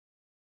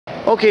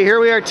Okay, here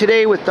we are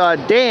today with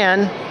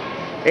Dan,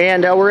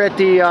 and we're at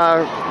the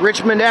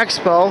Richmond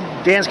Expo.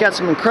 Dan's got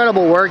some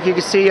incredible work. You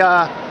can see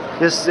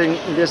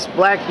this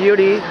black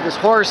beauty, this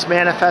horse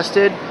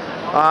manifested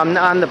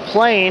on the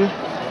plane.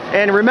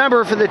 And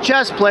remember, for the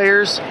chess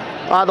players,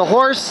 the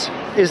horse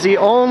is the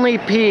only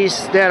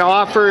piece that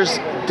offers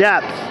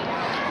depth.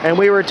 And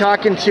we were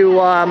talking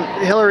to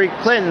Hillary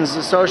Clinton's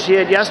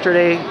associate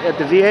yesterday at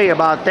the VA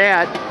about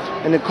that,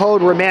 and the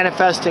code we're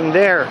manifesting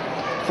there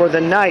for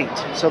the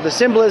knight. So the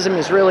symbolism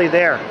is really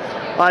there.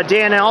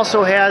 Dan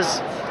also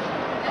has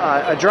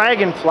a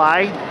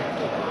dragonfly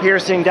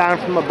piercing down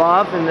from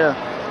above, and the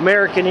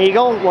American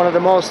eagle, one of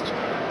the most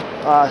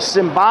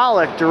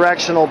symbolic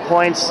directional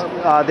points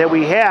that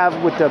we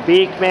have, with the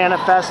beak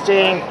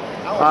manifesting,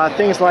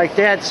 things like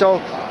that.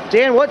 So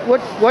Dan,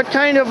 what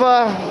kind of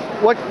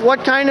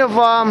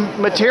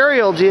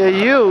material do you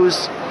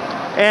use,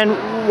 and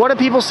what do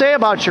people say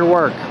about your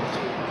work?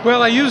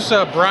 Well, I use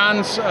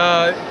bronze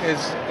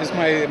is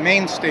my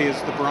mainstay,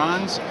 is the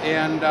bronze,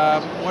 and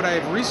what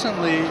I've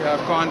recently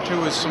gone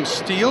to is some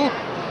steel.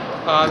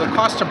 The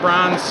cost of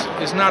bronze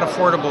is not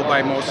affordable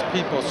by most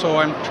people, so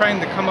I'm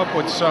trying to come up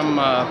with some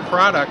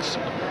products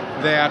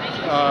that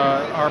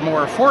are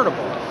more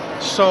affordable.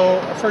 So,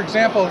 for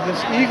example,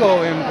 this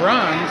eagle in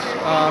bronze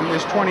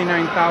is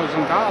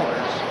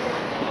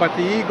 $29,000, but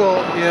the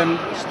eagle in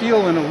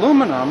steel and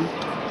aluminum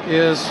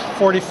is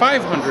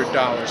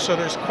 $4,500, so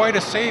there's quite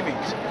a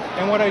savings.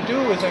 And what I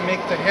do is I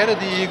make the head of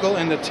the eagle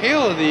and the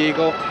tail of the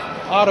eagle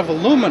out of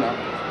aluminum,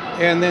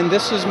 and then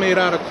this is made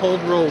out of cold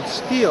rolled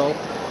steel.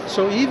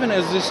 So even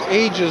as this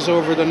ages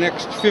over the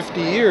next 50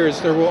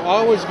 years, there will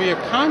always be a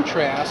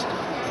contrast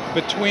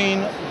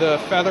between the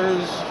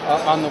feathers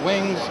on the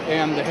wings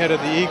and the head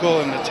of the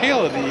eagle and the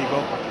tail of the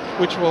eagle,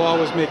 which will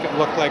always make it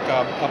look like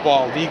a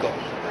bald eagle.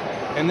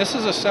 And this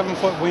is a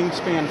 7-foot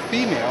wingspan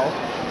female,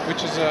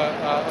 which is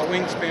a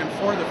wingspan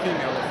for the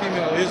female. The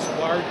female is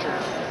larger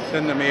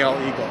than the male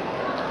eagle.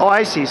 Oh,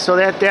 I see. So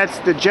that's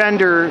the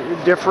gender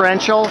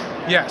differential?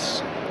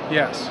 Yes,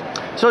 yes.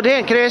 So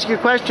Dan, can I ask you a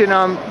question?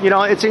 You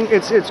know, it's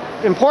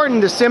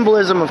important, the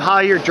symbolism of how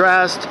you're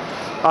dressed,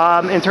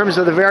 in terms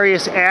of the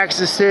various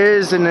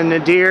axes and the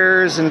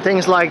nadirs and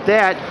things like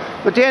that.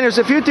 But Dan, there's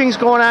a few things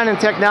going on in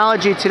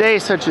technology today,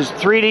 such as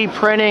 3D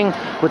printing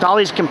with all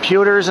these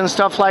computers and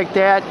stuff like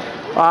that.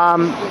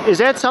 Is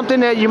that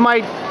something that you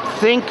might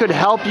think could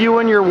help you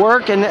in your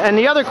work? And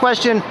the other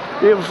question,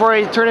 before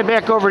I turn it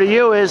back over to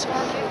you, is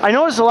I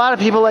noticed a lot of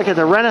people, like at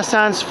the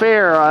Renaissance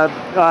Fair,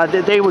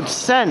 that they would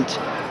scent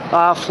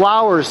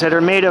flowers that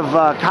are made of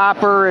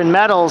copper and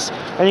metals,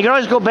 and you can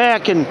always go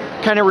back and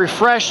kind of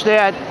refresh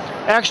that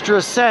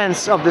extra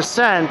sense of the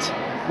scent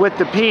with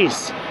the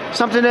piece.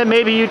 Something that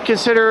maybe you'd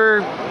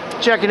consider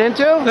checking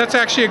into? That's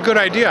actually a good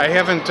idea. I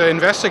haven't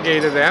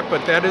investigated that,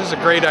 but that is a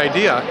great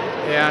idea.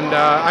 And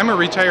I'm a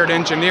retired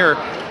engineer,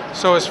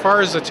 so as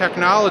far as the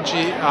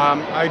technology,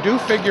 I do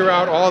figure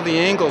out all the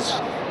angles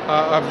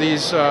of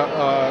these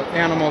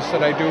animals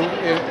that I do.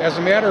 As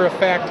a matter of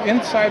fact,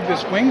 inside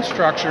this wing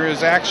structure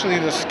is actually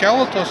the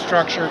skeletal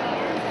structure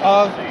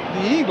of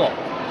the eagle.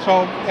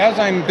 So as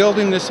I'm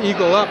building this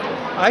eagle up,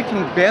 I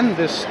can bend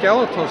this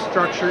skeletal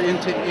structure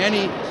into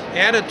any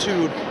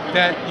attitude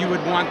that you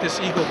would want this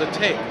eagle to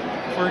take.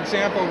 For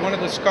example, one of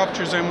the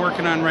sculptures I'm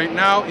working on right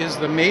now is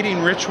the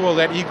mating ritual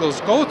that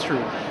eagles go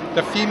through.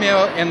 The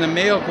female and the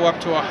male go up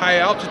to a high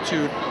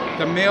altitude.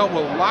 The male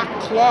will lock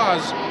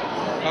claws,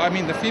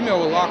 the female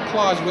will lock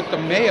claws with the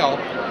male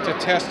to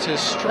test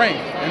his strength,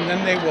 and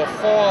then they will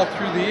fall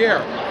through the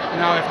air.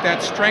 Now, if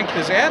that strength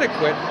is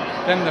adequate,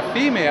 then the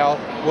female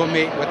will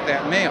mate with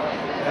that male.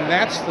 And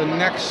that's the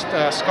next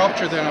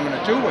sculpture that I'm going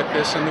to do with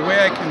this, and the way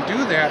I can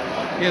do that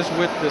is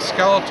with the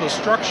skeletal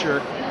structure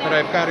that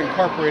I've got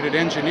incorporated,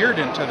 engineered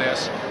into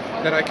this,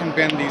 that I can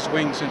bend these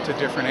wings into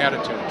different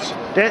attitudes.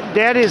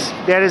 That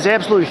is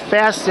absolutely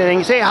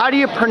fascinating. Say, how do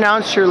you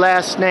pronounce your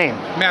last name?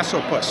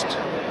 Massopust.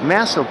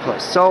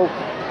 Massopust. So,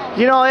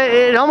 you know,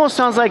 it almost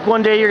sounds like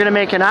one day you're going to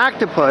make an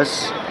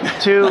octopus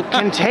to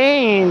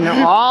contain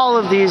all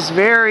of these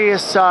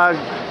various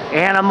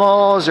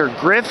animals, or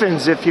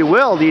griffins, if you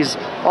will. These,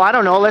 I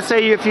don't know, let's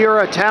say if you're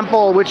a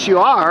temple, which you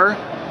are,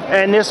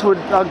 and this would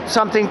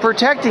something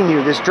protecting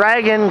you, this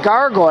dragon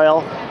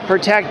gargoyle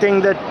protecting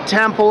the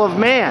temple of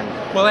man.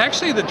 Well,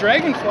 actually, the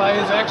dragonfly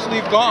is actually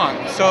gone.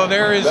 So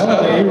there is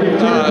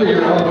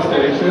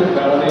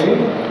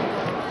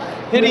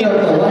hitting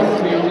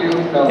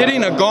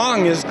a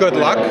gong is good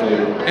luck,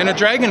 and a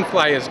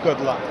dragonfly is good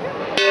luck.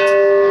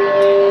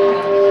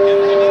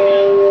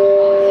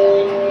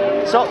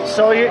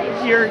 So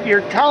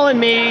you're telling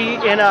me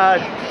in a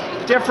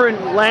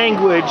different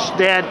language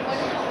that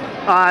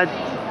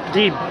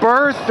the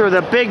birth or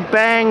the Big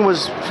Bang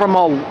was from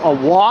a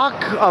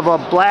walk of a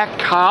black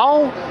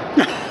cow?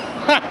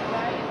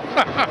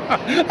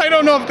 I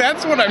don't know if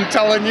that's what I'm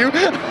telling you.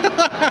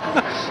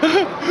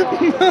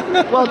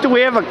 Well, do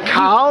we have a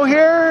cow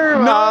here?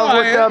 No,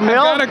 I've milk?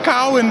 got a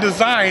cow in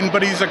design,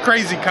 but he's a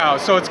crazy cow.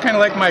 So it's kind of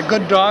like my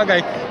good dog.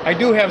 I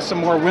do have some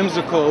more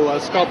whimsical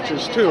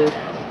sculptures too.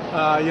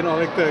 you know,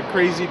 like the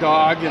crazy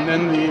dog, and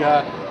then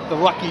the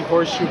lucky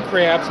horseshoe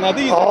crabs. Now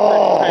these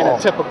are kind of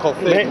typical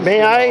things.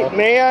 May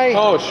I?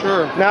 Oh,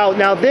 sure.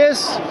 Now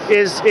this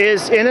is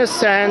in a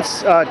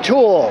sense a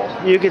tool.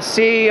 You could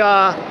see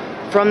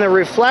from the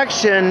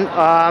reflection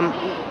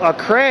a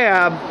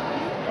crab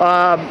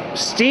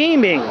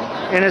steaming,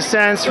 in a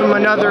sense, from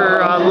another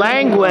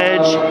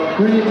language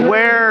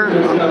where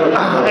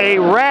a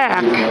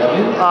rack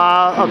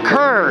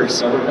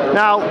occurs.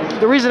 Now,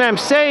 the reason I'm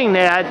saying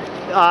that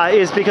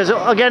is because,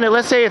 again,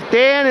 let's say if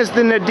Dan is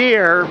the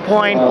nadir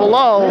point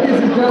below,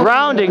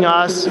 grounding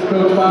us,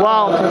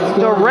 well,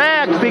 the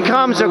rack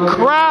becomes a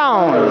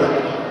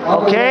crown.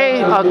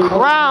 Okay, a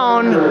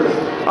crown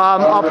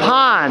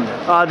upon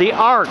the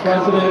arc.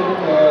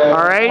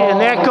 All right, and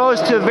that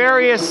goes to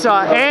various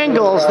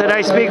angles that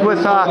I speak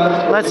with,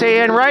 let's say,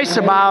 Ann Rice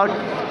about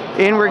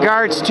in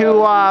regards to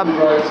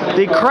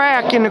the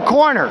crack in the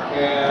corner.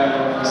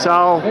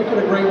 So,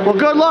 well,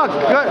 good luck.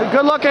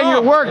 Good luck on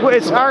your work.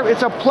 It's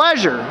a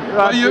pleasure.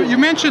 Well, you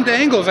mentioned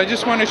angles. I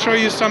just want to show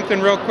you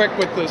something real quick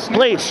with the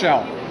snapper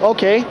shell.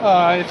 Okay.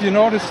 If you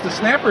notice the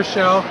snapper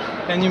shell,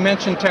 and you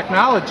mentioned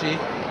technology,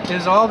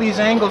 is all these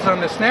angles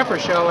on the snapper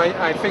shell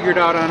I figured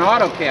out on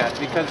AutoCAD,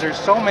 because there's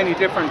so many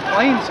different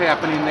planes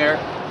happening there.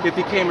 It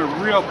became a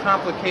real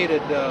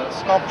complicated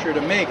sculpture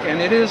to make,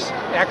 and it is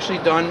actually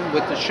done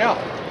with the shell.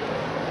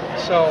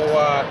 So,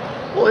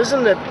 well,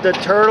 isn't the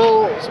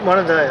turtle one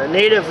of the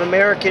Native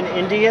American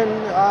Indian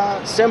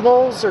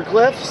symbols or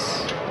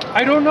glyphs?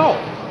 I don't know.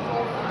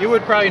 You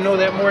would probably know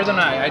that more than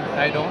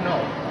I don't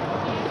know.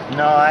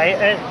 No,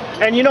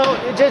 and you know,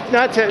 just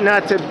not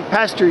to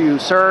pester you,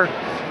 sir,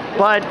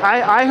 but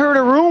I heard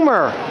a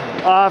rumor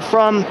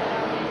from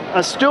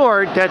a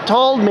steward that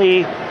told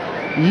me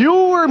you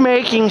were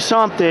making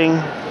something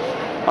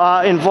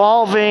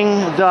involving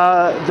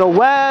the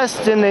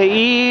West and the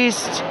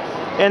East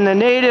and the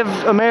Native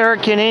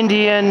American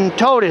Indian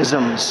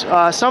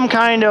totemisms, some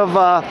kind of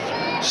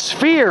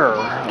sphere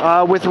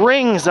with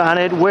rings on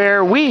it,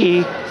 where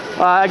we,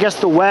 I guess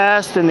the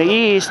West and the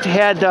East,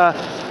 had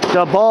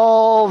the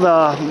bull,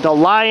 the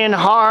lion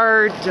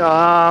heart,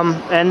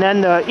 and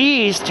then the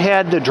East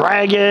had the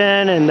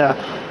dragon and the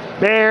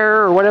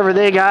bear or whatever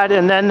they got,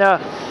 and then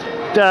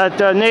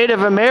the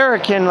Native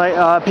American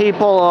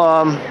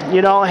people,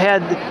 you know,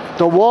 had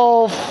the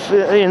wolf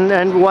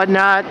and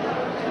whatnot.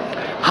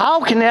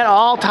 How can that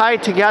all tie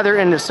together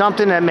into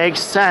something that makes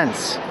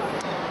sense?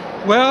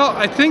 Well,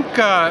 I think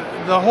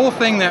the whole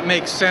thing that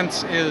makes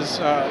sense is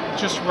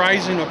just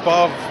rising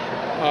above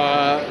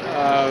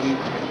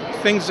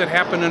things that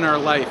happen in our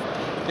life.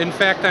 In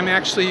fact, I'm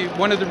actually,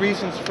 one of the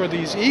reasons for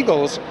these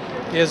eagles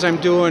is I'm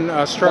doing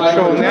a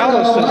structural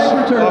analysis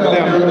of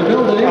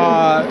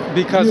them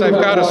because I've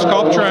got a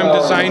sculpture I'm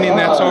designing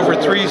that's over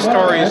 3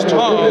 stories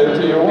tall,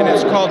 and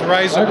it's called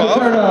Rise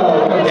Above.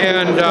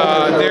 And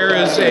there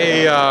is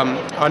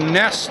a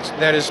nest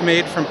that is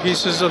made from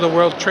pieces of the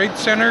World Trade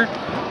Center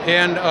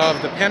and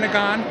of the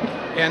Pentagon.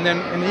 And then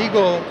an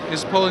eagle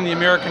is pulling the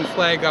American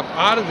flag up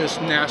out of this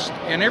nest,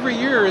 and every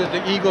year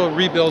the eagle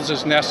rebuilds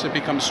his nest. It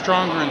becomes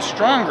stronger and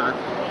stronger,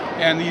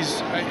 and these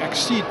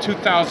exceed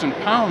 2,000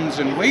 pounds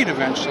in weight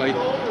eventually.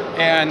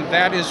 And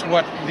that is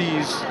what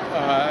these,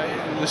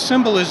 the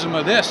symbolism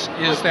of this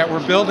is, that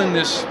we're building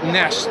this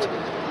nest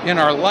in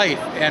our life,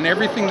 and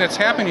everything that's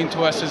happening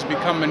to us is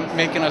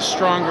making us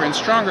stronger and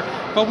stronger,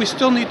 but we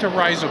still need to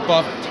rise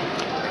above it.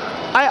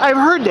 I've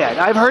heard that.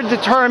 I've heard the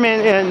term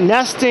in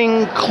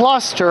nesting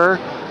cluster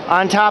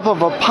on top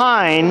of a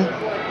pine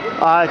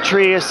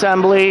tree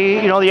assembly,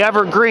 you know, the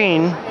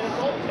evergreen,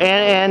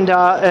 and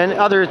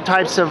other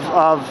types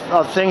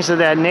of things of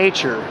that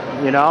nature,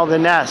 you know, the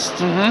nest.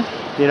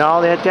 Mm-hmm. You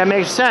know, that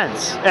makes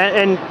sense.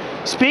 And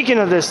speaking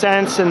of the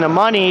sense and the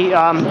money,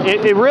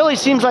 it really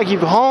seems like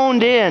you've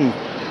honed in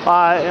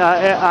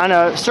on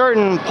a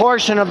certain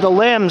portion of the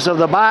limbs of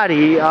the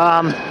body,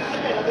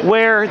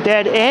 where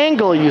that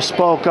angle you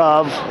spoke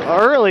of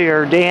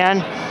earlier,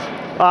 Dan,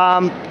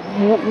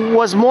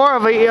 was more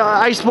of a,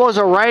 I suppose,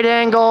 a right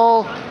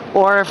angle,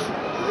 or if,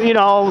 you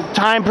know,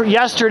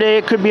 yesterday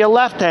it could be a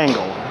left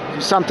angle,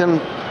 something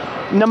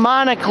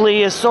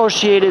mnemonically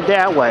associated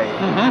that way.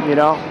 Mm-hmm. You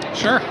know.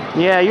 Sure.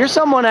 Yeah, you're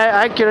someone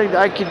I could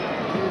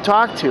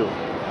talk to.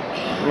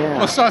 Yeah.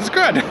 Well, sounds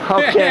good.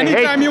 Okay.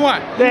 Anytime you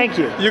want. Thank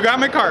you. You got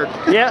my card.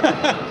 Yeah.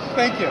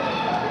 Thank you.